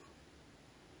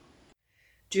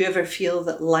Do you ever feel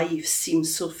that life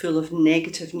seems so full of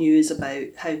negative news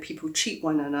about how people treat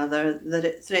one another that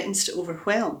it threatens to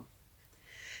overwhelm?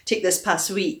 Take this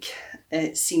past week.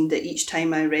 It seemed that each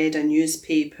time I read a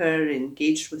newspaper,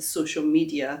 engaged with social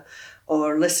media,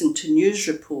 or listened to news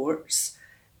reports,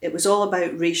 it was all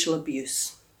about racial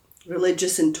abuse,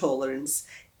 religious intolerance,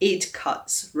 aid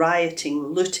cuts, rioting,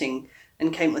 looting,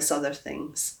 and countless other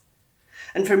things.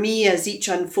 And for me, as each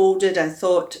unfolded, I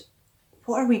thought,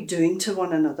 what are we doing to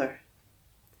one another?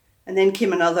 And then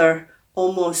came another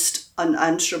almost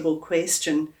unanswerable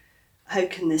question. How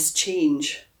can this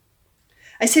change?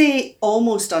 I say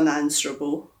almost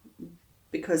unanswerable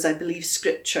because I believe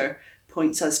Scripture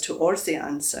points us towards the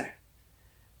answer.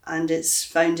 And it's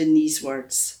found in these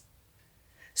words.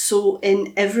 So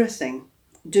in everything,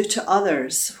 do to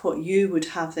others what you would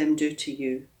have them do to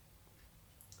you.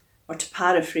 Or to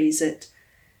paraphrase it,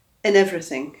 in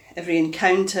everything, every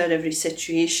encounter, every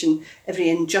situation, every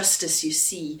injustice you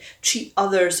see, treat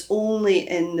others only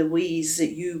in the ways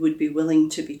that you would be willing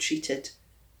to be treated.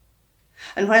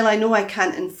 And while I know I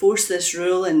can't enforce this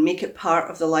rule and make it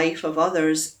part of the life of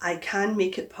others, I can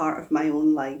make it part of my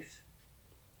own life.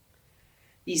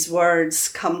 These words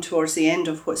come towards the end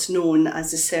of what's known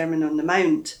as the Sermon on the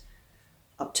Mount.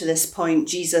 Up to this point,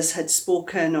 Jesus had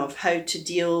spoken of how to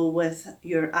deal with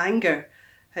your anger,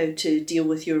 how to deal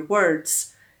with your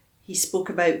words. He spoke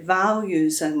about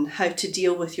values and how to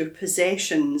deal with your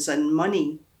possessions and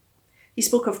money. He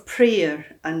spoke of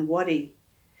prayer and worry.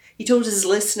 He told his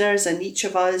listeners and each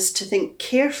of us to think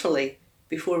carefully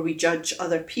before we judge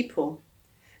other people,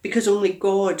 because only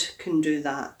God can do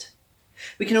that.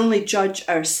 We can only judge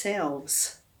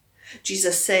ourselves.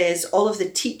 Jesus says all of the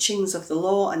teachings of the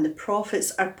law and the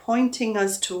prophets are pointing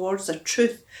us towards a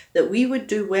truth that we would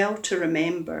do well to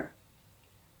remember.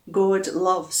 God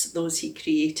loves those he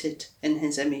created in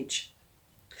his image.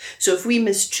 So if we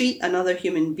mistreat another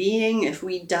human being, if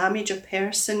we damage a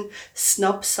person,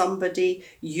 snub somebody,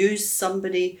 use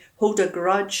somebody, hold a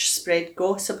grudge, spread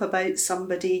gossip about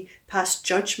somebody, pass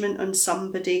judgment on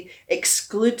somebody,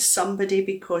 exclude somebody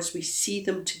because we see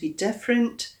them to be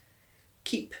different,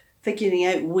 keep figuring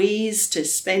out ways to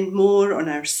spend more on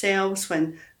ourselves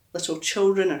when little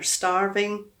children are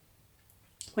starving,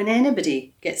 when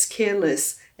anybody gets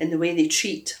careless in the way they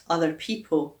treat other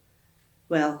people,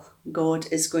 well, God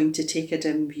is going to take a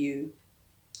dim view.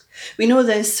 We know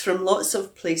this from lots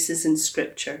of places in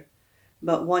Scripture,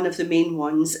 but one of the main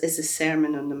ones is the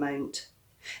Sermon on the Mount.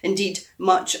 Indeed,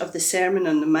 much of the Sermon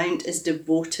on the Mount is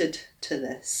devoted to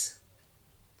this.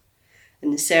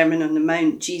 In the Sermon on the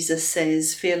Mount, Jesus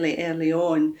says fairly early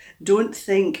on, don't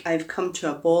think I've come to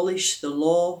abolish the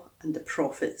law and the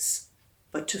prophets,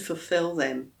 but to fulfill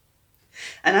them.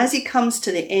 And as he comes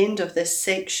to the end of this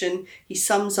section, he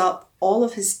sums up all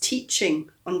of his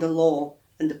teaching on the law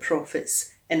and the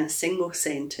prophets in a single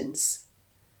sentence.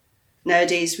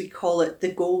 Nowadays we call it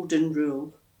the golden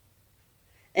rule.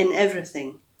 In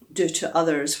everything, do to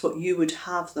others what you would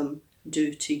have them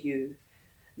do to you.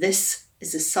 This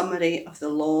is a summary of the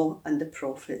law and the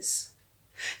prophets.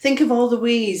 Think of all the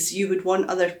ways you would want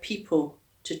other people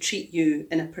to treat you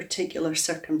in a particular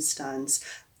circumstance,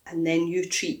 and then you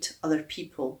treat other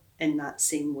people in that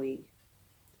same way.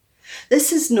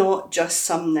 This is not just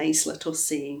some nice little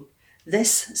saying.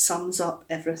 This sums up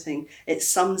everything. It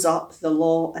sums up the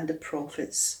law and the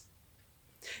prophets.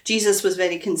 Jesus was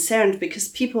very concerned because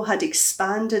people had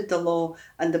expanded the law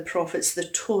and the prophets, the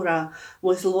Torah,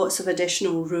 with lots of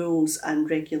additional rules and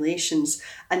regulations.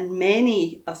 And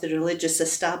many of the religious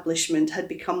establishment had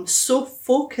become so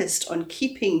focused on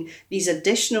keeping these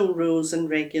additional rules and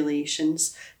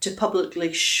regulations to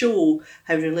publicly show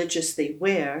how religious they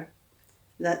were,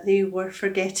 that they were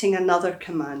forgetting another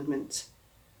commandment,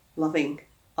 loving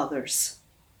others.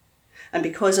 And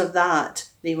because of that,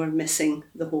 they were missing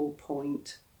the whole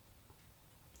point.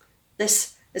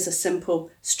 This is a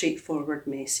simple, straightforward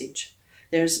message.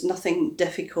 There's nothing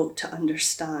difficult to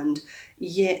understand,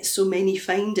 yet so many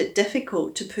find it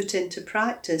difficult to put into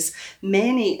practice.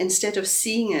 Many, instead of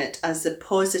seeing it as the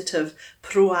positive,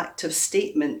 proactive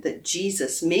statement that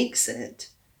Jesus makes it,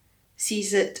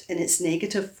 sees it in its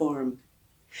negative form.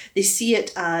 They see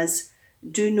it as,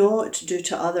 do not do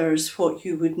to others what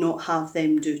you would not have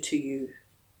them do to you.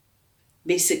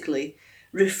 Basically,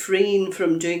 refrain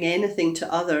from doing anything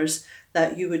to others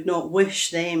that you would not wish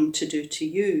them to do to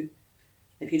you.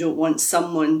 If you don't want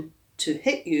someone to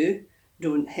hit you,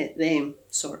 don't hit them,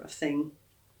 sort of thing.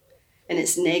 In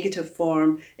its negative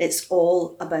form, it's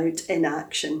all about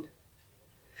inaction.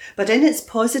 But in its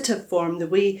positive form, the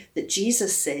way that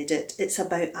Jesus said it, it's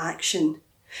about action.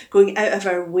 Going out of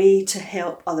our way to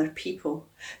help other people,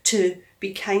 to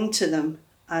be kind to them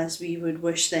as we would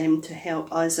wish them to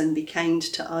help us and be kind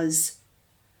to us.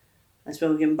 As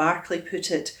William Barclay put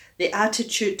it, the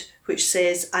attitude which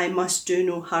says I must do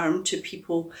no harm to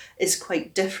people is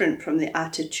quite different from the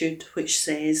attitude which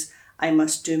says I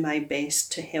must do my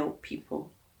best to help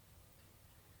people.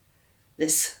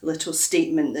 This little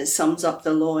statement that sums up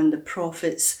the law and the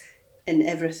prophets, in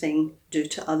everything do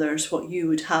to others what you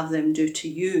would have them do to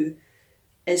you,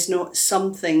 is not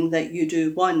something that you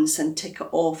do once and tick it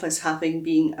off as having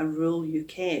been a rule you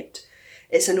kept.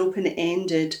 It's an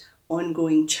open-ended,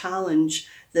 ongoing challenge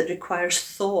that requires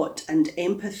thought and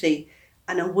empathy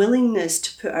and a willingness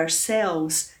to put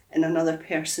ourselves in another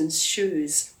person's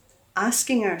shoes,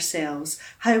 asking ourselves,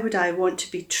 how would I want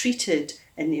to be treated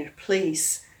in their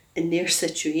place, in their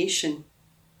situation?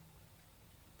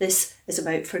 This is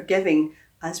about forgiving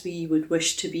as we would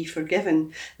wish to be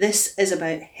forgiven. This is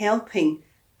about helping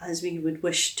as we would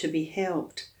wish to be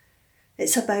helped.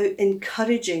 It's about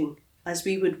encouraging as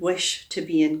we would wish to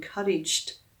be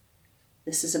encouraged.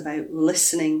 This is about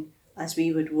listening as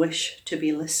we would wish to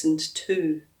be listened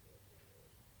to.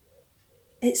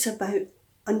 It's about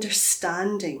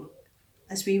understanding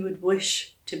as we would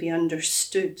wish to be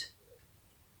understood.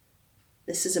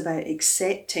 This is about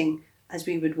accepting as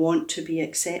we would want to be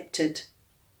accepted.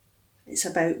 It's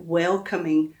about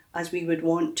welcoming as we would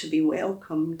want to be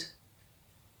welcomed.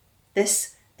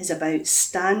 This is about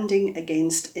standing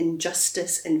against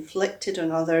injustice inflicted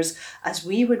on others as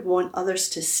we would want others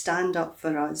to stand up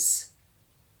for us.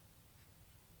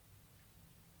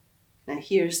 Now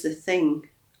here's the thing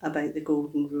about the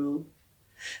Golden Rule.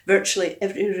 Virtually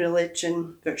every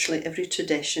religion, virtually every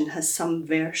tradition has some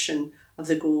version of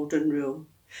the Golden Rule.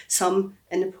 Some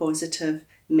in the positive,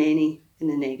 many in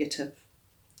the negative.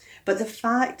 But the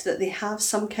fact that they have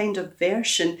some kind of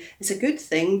version is a good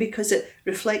thing because it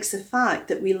reflects the fact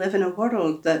that we live in a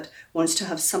world that wants to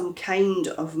have some kind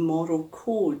of moral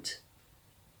code.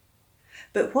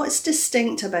 But what's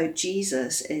distinct about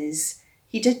Jesus is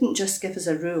he didn't just give us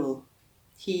a rule,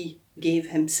 he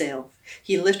gave himself.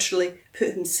 He literally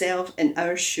put himself in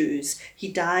our shoes.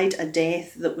 He died a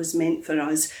death that was meant for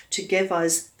us to give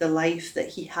us the life that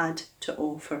he had to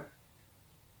offer.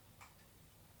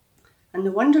 And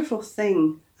the wonderful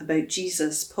thing about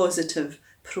Jesus' positive,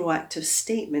 proactive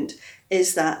statement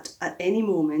is that at any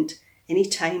moment, any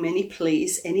time, any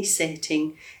place, any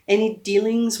setting, any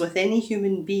dealings with any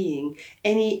human being,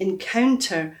 any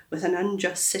encounter with an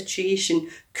unjust situation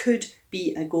could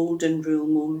be a Golden Rule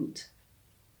moment.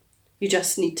 You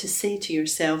just need to say to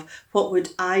yourself, what would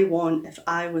I want if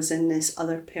I was in this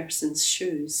other person's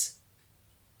shoes?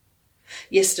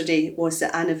 Yesterday was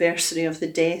the anniversary of the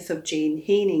death of Jane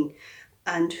Haining.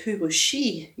 And who was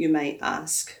she, you might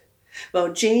ask?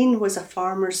 Well, Jane was a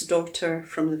farmer's daughter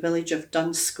from the village of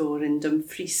Dunscore in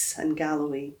Dumfries and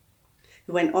Galloway,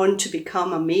 who went on to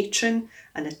become a matron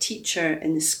and a teacher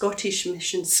in the Scottish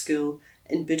Mission School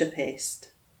in Budapest.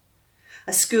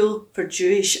 A school for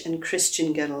Jewish and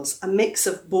Christian girls, a mix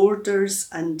of boarders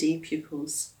and day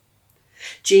pupils.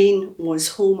 Jane was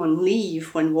home on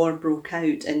leave when war broke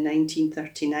out in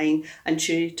 1939 and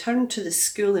she returned to the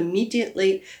school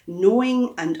immediately,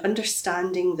 knowing and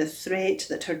understanding the threat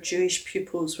that her Jewish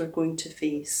pupils were going to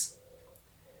face.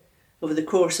 Over the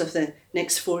course of the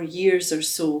next 4 years or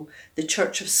so, the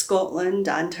Church of Scotland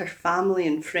and her family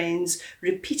and friends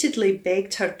repeatedly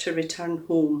begged her to return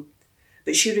home,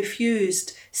 but she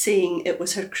refused, saying it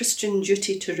was her Christian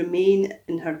duty to remain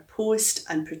in her post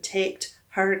and protect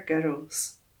her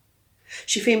girls.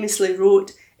 She famously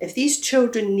wrote, "If these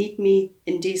children need me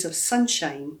in days of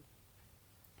sunshine,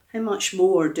 how much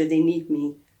more do they need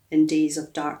me in days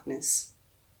of darkness?"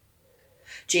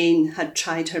 Jane had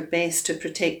tried her best to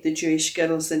protect the Jewish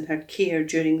girls in her care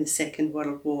during the Second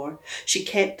World War. She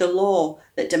kept the law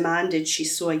that demanded she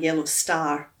sew a yellow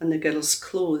star on the girls'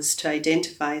 clothes to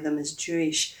identify them as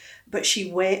Jewish, but she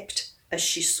wept as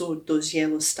she sewed those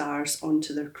yellow stars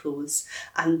onto their clothes,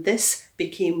 and this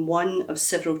became one of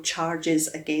several charges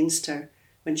against her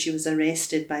when she was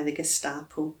arrested by the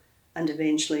Gestapo and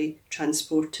eventually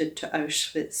transported to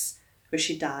Auschwitz, where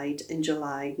she died in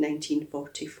July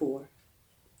 1944.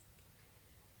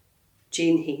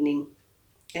 Jane Haining,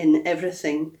 in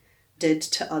everything, did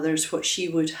to others what she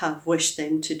would have wished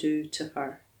them to do to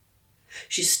her.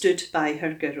 She stood by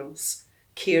her girls,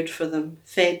 cared for them,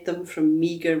 fed them from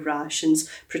meagre rations,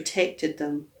 protected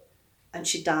them, and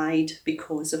she died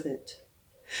because of it.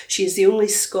 She is the only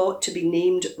Scot to be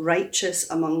named righteous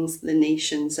among the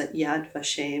nations at Yad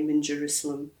Vashem in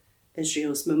Jerusalem,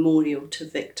 Israel's memorial to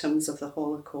victims of the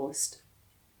Holocaust.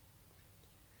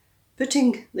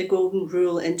 Putting the Golden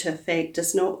Rule into effect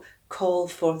does not call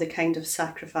for the kind of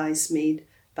sacrifice made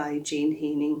by Jane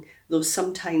Haining, though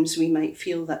sometimes we might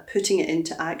feel that putting it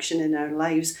into action in our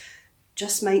lives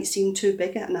just might seem too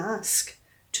big an ask,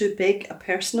 too big a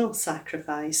personal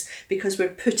sacrifice, because we're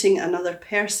putting another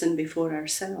person before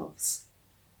ourselves.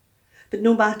 But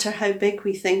no matter how big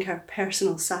we think our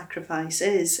personal sacrifice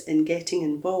is in getting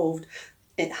involved,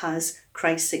 it has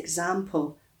Christ's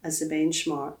example as the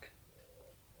benchmark.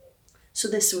 So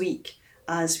this week,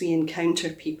 as we encounter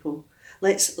people,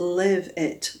 let's live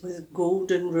it with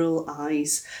golden rule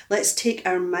eyes. Let's take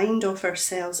our mind off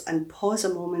ourselves and pause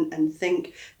a moment and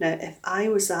think, now, if I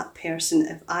was that person,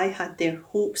 if I had their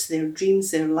hopes, their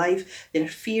dreams, their life, their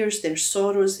fears, their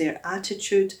sorrows, their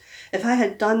attitude, if I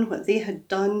had done what they had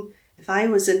done, if I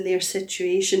was in their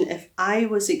situation, if I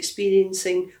was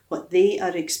experiencing what they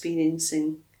are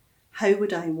experiencing, how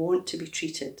would I want to be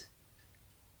treated?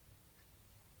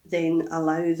 Then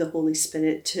allow the Holy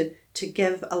Spirit to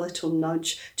give a little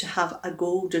nudge, to have a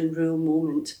golden rule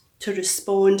moment, to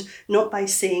respond not by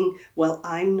saying, well,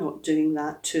 I'm not doing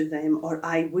that to them, or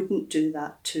I wouldn't do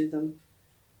that to them,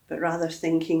 but rather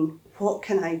thinking, what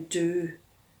can I do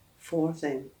for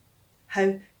them?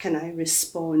 How can I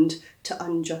respond to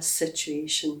unjust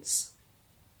situations?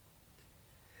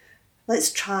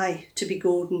 Let's try to be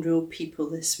golden rule people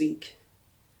this week,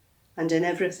 and in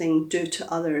everything do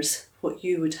to others what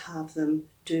you would have them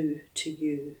do to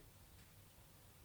you.